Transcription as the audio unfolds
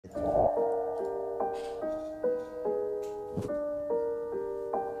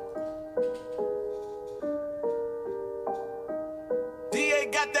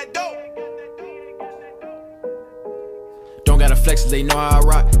got that dope. Don't gotta flex 'cause they know how I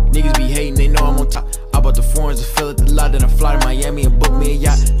rock. Niggas be hating, they know I'm on top. I bought the foreigns and fill up the lot. Then I fly to Miami and book me a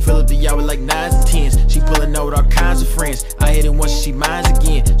yacht. Fill up the yacht with like 9's and 10's. She pulling up with all kinds of friends. I hit it once, she mines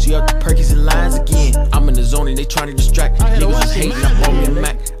again. She up the Perkies and lines again. I'm in the zone and they trying to distract. Niggas was hating, I bought me a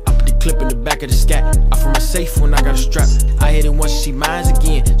Mac. I put the clip in the back of the scat. I from a safe when I got a strap. I hit it once, she mines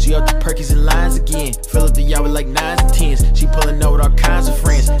again. She up the Perkies and lines again. Fill up the yacht with like 9's and 10's. She pulling up with all kinds of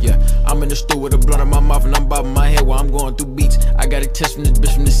friends. Yeah, I'm in the store with a blunt in my mouth and I'm bobbing my head while I'm going through beats. I got a text from this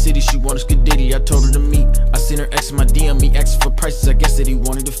bitch from the city. She want a skididdy. I told her to meet. I seen her ex in my DM. Me asking for prices. I guess that he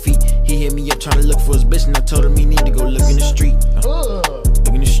wanted a fee. He hit me up trying to look for his bitch and I told him he need to go look in the street.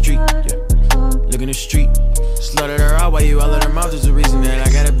 Look in the street. Yeah. Look in the street. Slutted her out while you all in her mouth. There's a reason that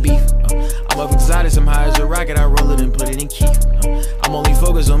I got a beef. I'm up exotic. I'm high as a rocket. I roll it and put it in Keith. I'm only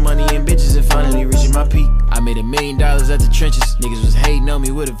focused on money and bitches and finally reaching my peak. I made $1 million at the trenches. Niggas was hating on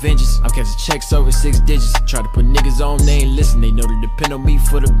me with a vengeance. I'm catching checks over 6 digits. Try to put niggas on, they ain't listen. They know to depend on me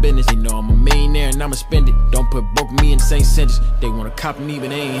for the business. They know I'm a millionaire and I'ma spend it. Don't put broke me in the same sentence. They wanna copy me but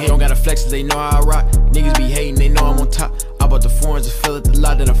they ain't hit. Don't gotta flex 'cause they know how I rock. Niggas be hating, they know I'm on top. I bought the foreigns and fill up the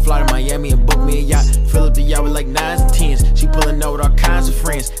lot. Then I fly to Miami and book me a yacht. Fill up the yacht with like 9's and 10's. She pulling up with all kinds of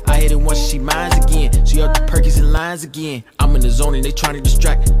friends. I hit it once, she mines again. She up the Perkies and lines again. I'm in the zone and they trying to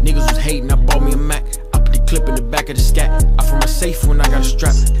distract. Niggas was hating, I bought me a Mac. I put the clip in the back of the scat. I from a safe when I got a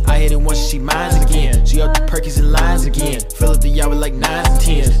strap. I hit it once, she mines again. She up the Perkies and lines again. Fill up the yacht with like 9's and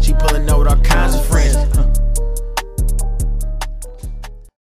 10's. She pulling up with all kinds of friends.